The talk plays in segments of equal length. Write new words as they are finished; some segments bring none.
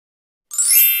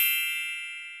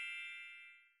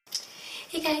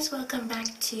Hey guys, welcome back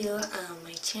to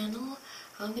my channel.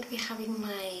 I'm going to be having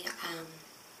my,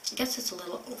 I guess it's a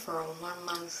little over a 1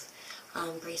 month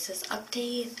braces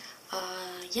update.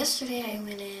 Yesterday I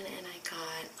went in and I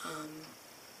got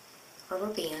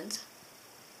rubber bands.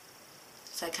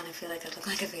 So I kind of feel like I look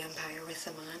like a vampire with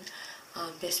them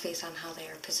on, just based on how they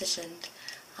are positioned.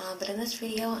 But in this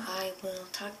video I will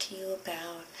talk to you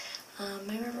about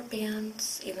my rubber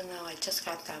bands, even though I just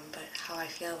got them, but how I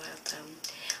feel about them.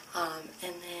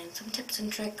 And then some tips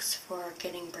and tricks for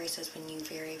getting braces when you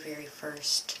very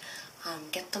first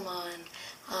get them on,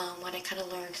 what I kind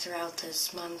of learned throughout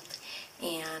this month,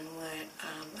 and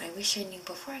what I wish I knew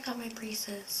before I got my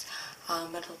braces,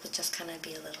 but it'll just kind of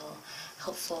be a little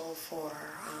helpful for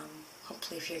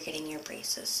hopefully if you're getting your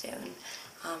braces soon,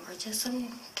 or just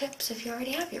some tips if you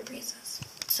already have your braces.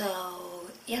 So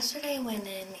yesterday I went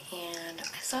in and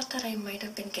I thought that I might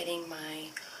have been getting my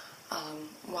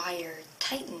wire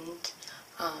tightened,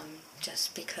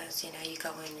 just because, you know, you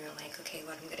go in, you're like, okay,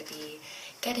 what I'm going to be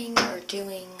getting or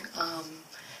doing,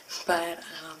 but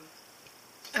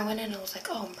I went in and I was like,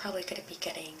 oh, I'm probably going to be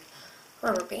getting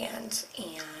rubber bands,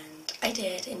 and I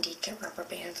did indeed get rubber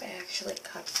bands. I actually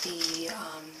got the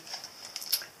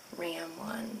RAM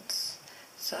ones.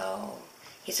 So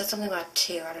he said something about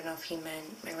 2. I don't know if he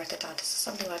meant, my orthodontist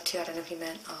said something about 2. I don't know if he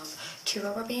meant 2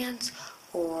 rubber bands,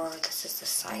 or this is the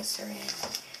size they're in.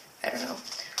 I don't know.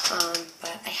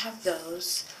 But I have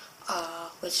those,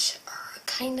 which are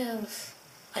kind of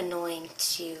annoying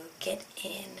to get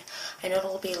in. I know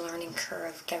it'll be a learning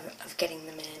curve of getting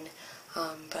them in,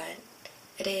 but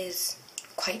it is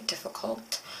quite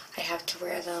difficult. I have to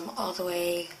wear them all the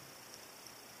way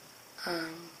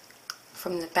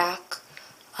from the back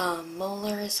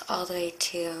molars all the way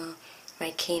to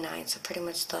my canine, so pretty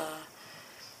much the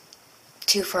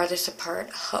 2 farthest apart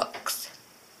hooks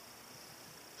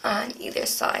on either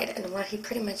side. And what he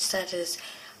pretty much said is,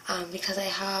 because I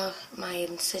have my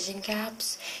incision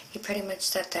gaps, he pretty much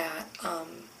said that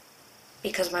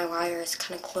because my wire is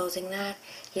kind of closing that,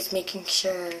 he's making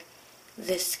sure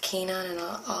this canine and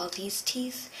all these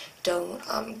teeth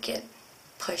don't get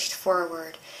pushed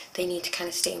forward. They need to kind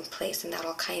of stay in place, and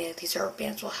that'll kind of, these rubber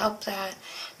bands will help that.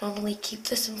 Not only keep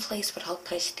this in place, but help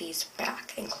push these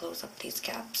back and close up these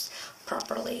gaps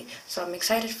properly. So I'm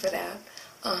excited for that.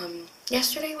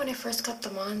 Yesterday when I first got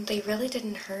them on, they really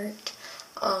didn't hurt.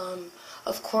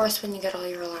 Of course, when you get all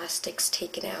your elastics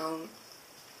taken out,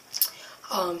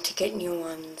 to get new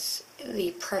ones,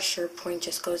 the pressure point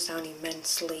just goes down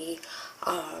immensely.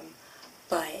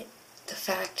 But the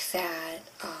fact that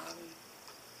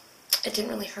it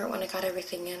didn't really hurt when I got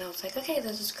everything in, I was like, okay,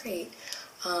 this is great.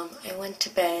 I went to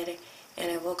bed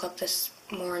and I woke up this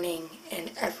morning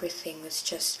and everything was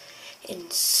just in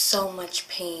so much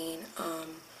pain.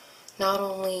 Not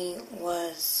only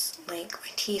was like my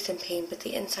teeth in pain, but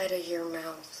the inside of your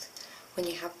mouth, when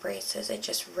you have braces, it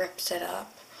just rips it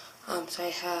up. So I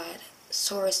had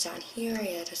sores down here, I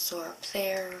had a sore up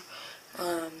there,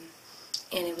 and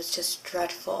it was just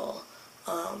dreadful.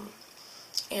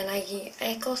 And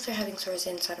I go through having sores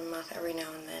inside of my mouth every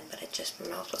now and then, but my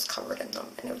mouth was covered in them,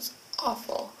 and it was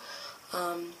awful.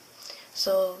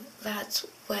 So that's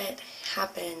what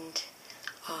happened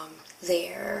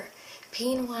there.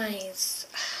 Pain-wise,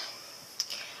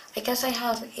 I guess I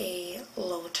have a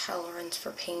low tolerance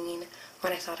for pain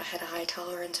when I thought I had a high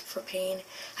tolerance for pain.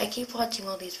 I keep watching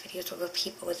all these videos of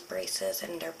people with braces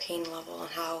and their pain level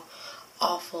and how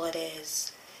awful it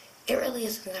is. It really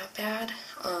isn't that bad.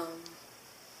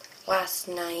 Last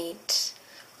night,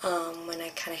 when I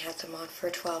kind of had them on for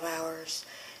 12 hours,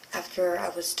 after I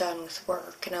was done with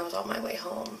work and I was on my way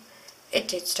home, it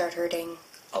did start hurting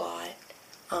a lot.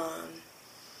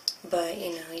 But,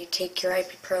 you know, you take your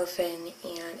ibuprofen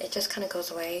and it just kind of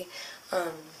goes away.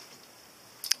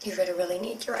 You really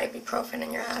need your ibuprofen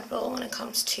and your Advil when it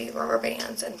comes to rubber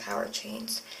bands and power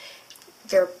chains.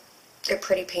 They're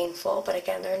pretty painful, but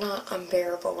again, they're not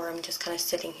unbearable where I'm just kind of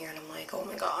sitting here and I'm like, oh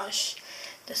my gosh,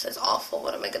 this is awful,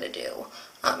 what am I going to do,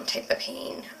 type of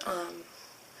pain.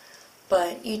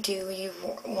 But you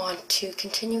want to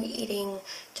continue eating,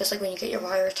 just like when you get your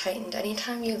wire tightened.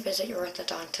 Anytime you visit your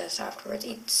orthodontist afterwards,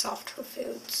 eat softer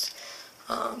foods.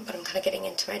 But I'm kind of getting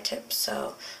into my tips,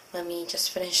 so let me just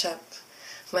finish up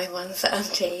my month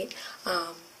update.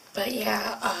 But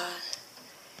yeah,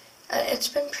 it's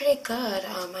been pretty good.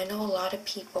 I know a lot of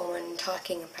people, when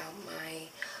talking about my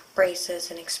braces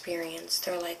and experience,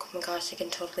 they're like, oh my gosh, I can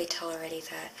totally tell already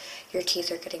that your teeth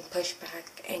are getting pushed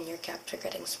back and your gaps are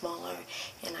getting smaller,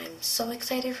 and I'm so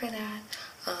excited for that.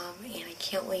 And I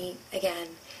can't wait.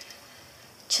 Again,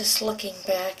 just looking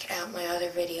back at my other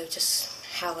video, just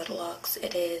how it looks,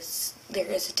 there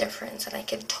is a difference, and I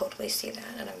can totally see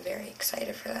that, and I'm very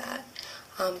excited for that.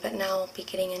 But now I'll be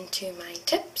getting into my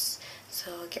tips,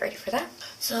 so get ready for that.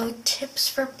 So tips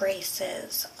for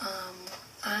braces.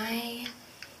 I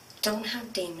don't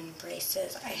have Damon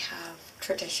braces. I have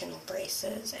traditional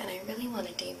braces, and I really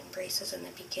wanted Damon braces in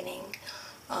the beginning,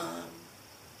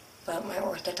 but my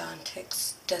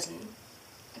orthodontics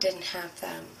didn't have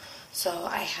them, so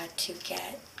I had to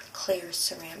get clear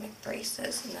ceramic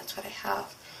braces, and that's what I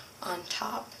have on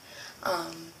top.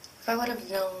 If I would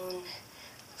have known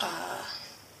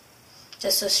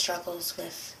just the struggles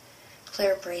with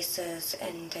clear braces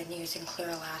and then using clear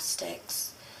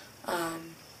elastics, I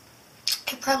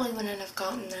probably wouldn't have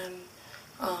gotten them.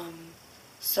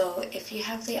 So if you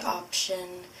have the option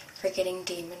for getting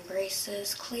Damon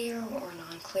braces, clear or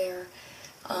non-clear,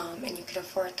 and you can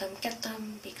afford them, get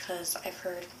them, because I've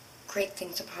heard great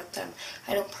things about them.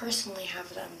 I don't personally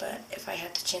have them, but if I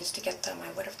had the chance to get them,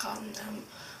 I would have gotten them.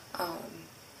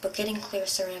 But getting clear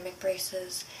ceramic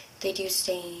braces, they do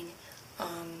stain,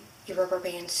 your rubber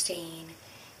bands stain,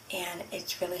 and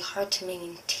it's really hard to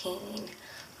maintain.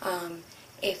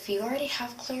 If you already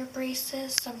have clear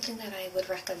braces, something that I would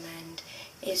recommend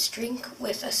is drink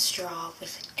with a straw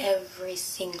with every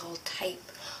single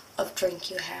type of drink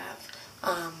you have.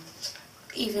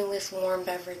 Even with warm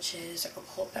beverages or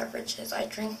cold beverages. I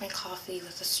drink my coffee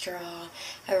with a straw.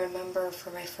 I remember for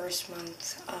my first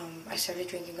month, I started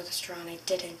drinking with a straw, and I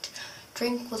didn't.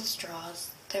 Drink with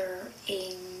straws. They're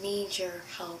a major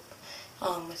help.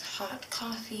 With hot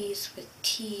coffees, with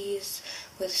teas,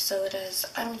 with sodas.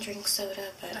 I don't drink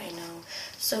soda, but I know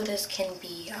sodas can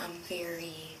be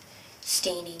very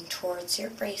staining towards your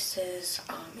braces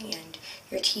and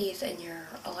your teeth and your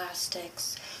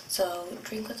elastics. So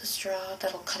drink with a straw.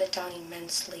 That'll cut it down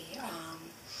immensely.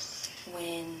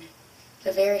 When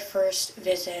the very first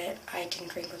visit, I didn't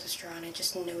drink with a straw, and I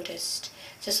just noticed,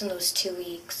 just in those 2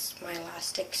 weeks, my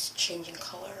elastics changing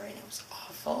color, and it was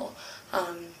awful.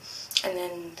 And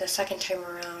then the second time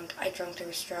around, I drank through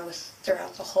a straw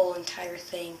throughout the whole entire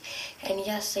thing. And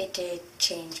yes, they did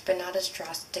change, but not as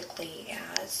drastically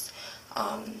as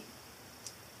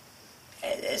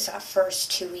that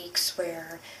first 2 weeks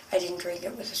where I didn't drink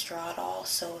it with a straw at all.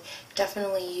 So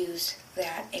definitely use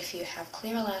that if you have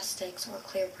clear elastics or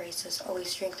clear braces.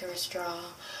 Always drink through a straw.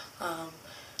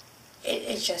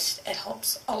 It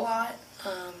helps a lot.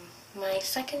 My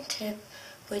second tip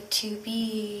would to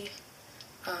be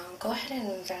go ahead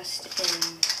and invest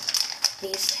in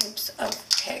these types of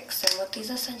picks. And what these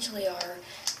essentially are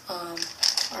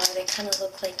they kind of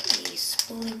look like a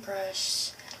spoolie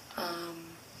brush.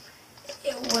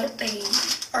 What they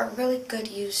are really good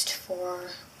used for,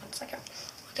 one second,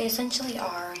 what they essentially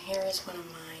are, here is one of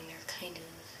mine, they're kind of,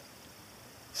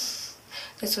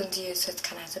 this one's used, so it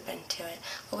kind of has a bend to it,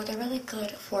 but what they're really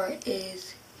good for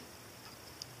is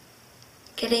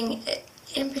getting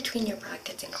in between your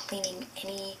brackets and cleaning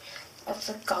any of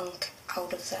the gunk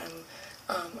out of them.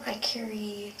 I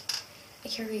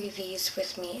carry these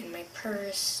with me in my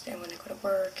purse, and when I go to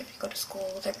work, if you go to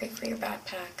school, they're great for your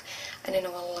backpack. And I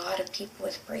know a lot of people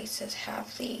with braces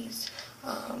have these,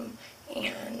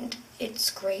 and it's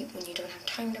great when you don't have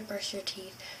time to brush your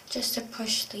teeth, just to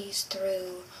push these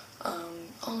through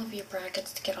all of your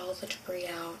brackets to get all the debris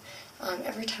out.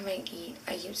 Every time I eat,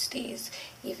 I use these,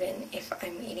 even if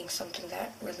I'm eating something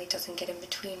that really doesn't get in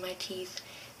between my teeth.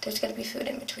 There's going to be food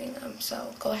in between them,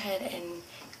 so go ahead and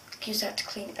use that to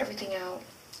clean everything out.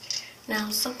 Now,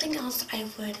 something else I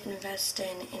would invest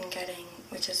in getting,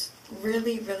 which is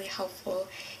really, really helpful,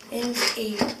 is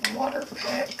a water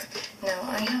pick. Now,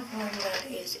 I have one that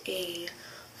is a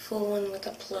full one with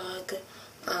a plug.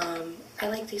 I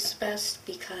like these best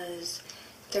because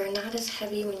they're not as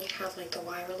heavy when you have like the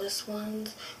wireless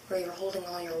ones, where you're holding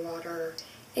all your water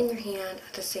in your hand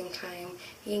at the same time.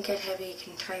 You can get heavy, you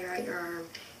can tire out your arm,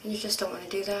 and you just don't want to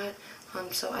do that.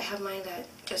 So I have mine that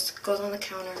just goes on the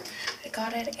counter. I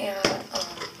got it at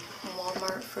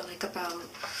Walmart for like about,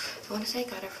 I want to say I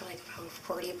got it for like about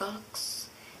 $40.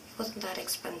 It wasn't that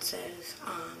expensive.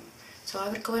 So I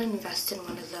would go ahead and invest in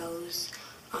one of those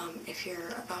if you're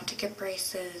about to get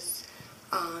braces,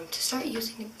 to start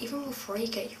using it even before you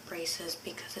get your braces,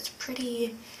 because it's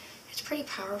pretty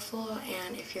powerful,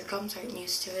 and if your gums aren't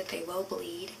used to it, they will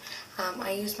bleed.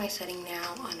 I use my setting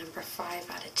now on number 5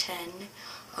 out of 10.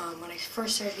 When I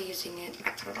first started using it, I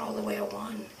put it all the way at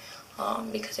 1,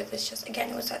 because it was just, again,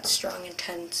 it was that strong,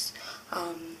 intense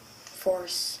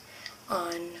force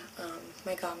on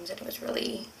my gums, and it was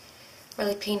really,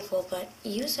 really painful. But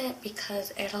use it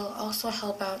because it'll also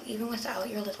help out even without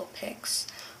your little picks.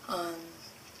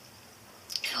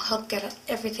 it'll help get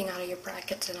everything out of your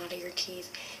brackets and out of your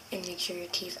teeth and make sure your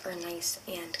teeth are nice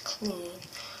and clean.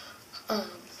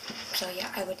 So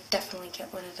yeah, I would definitely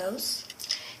get one of those.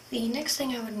 The next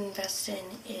thing I would invest in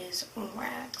is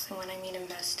wax, and when I mean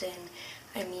invest in,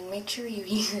 I mean make sure you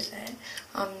use it.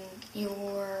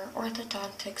 Your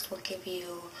orthodontics will give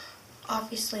you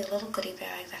obviously a little goodie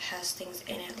bag that has things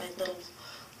in it, like little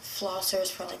flossers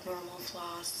for like normal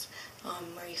floss,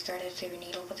 where you thread it through your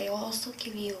needle, but they will also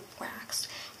give you wax.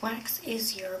 Wax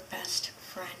is your best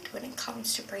friend when it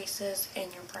comes to braces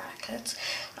and your brackets.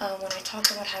 When I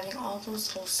talk about having all those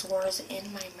little sores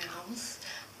in my mouth,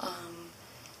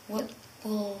 what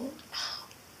will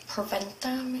prevent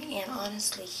them and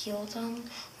honestly heal them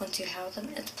once you have them,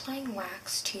 it's applying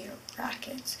wax to your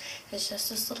brackets. It's just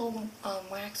this little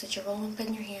wax that you roll up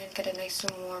in your hand, get it nice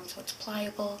and warm so it's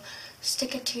pliable,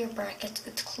 stick it to your brackets,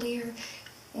 it's clear.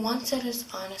 Once it is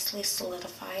honestly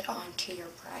solidified onto your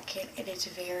bracket, it is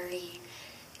very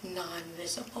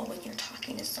non-visible when you're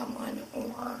talking to someone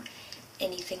or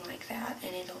anything like that,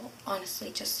 and it'll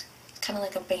honestly just, it's kind of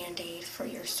like a band-aid for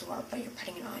your sore, but you're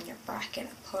putting it on your bracket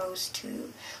opposed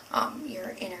to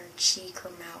your inner cheek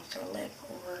or mouth or lip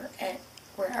or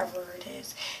wherever it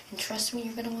is. And trust me,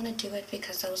 you're going to want to do it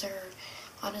because those are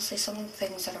honestly some of the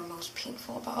things that are most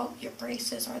painful about your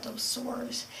braces are those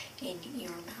sores in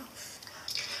your mouth.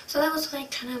 So that was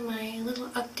like kind of my little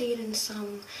update and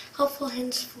some helpful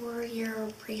hints for your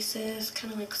braces,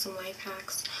 kind of like some life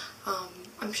hacks.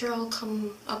 I'm sure I'll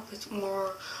come up with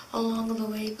more along the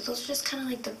way, but those are just kind of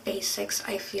like the basics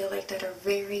I feel like that are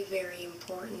very, very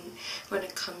important when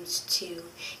it comes to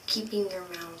keeping your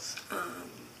mouth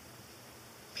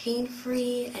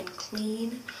pain-free and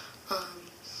clean.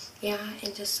 Yeah,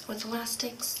 and just with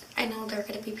elastics, I know they're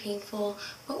going to be painful,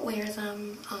 but wear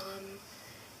them.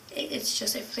 It's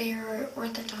just, if their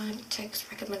orthodontics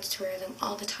recommends to wear them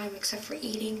all the time except for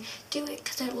eating, do it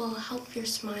because it will help your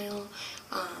smile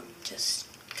just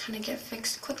kind of get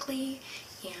fixed quickly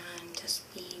and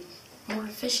just be more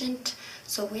efficient.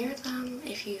 So wear them.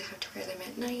 If you have to wear them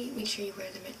at night, make sure you wear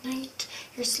them at night.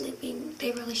 You're sleeping,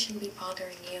 they really shouldn't be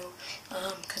bothering you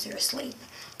because you're asleep.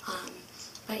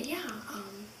 But yeah,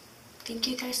 thank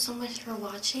you guys so much for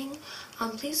watching.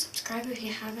 Please subscribe if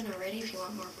you haven't already if you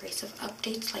want more abrasive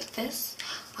updates like this.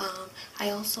 I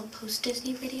also post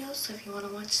Disney videos, so if you want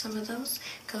to watch some of those,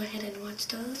 go ahead and watch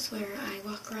those where I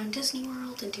walk around Disney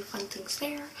World and do fun things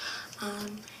there.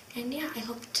 And yeah, I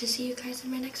hope to see you guys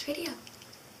in my next video.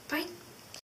 Bye!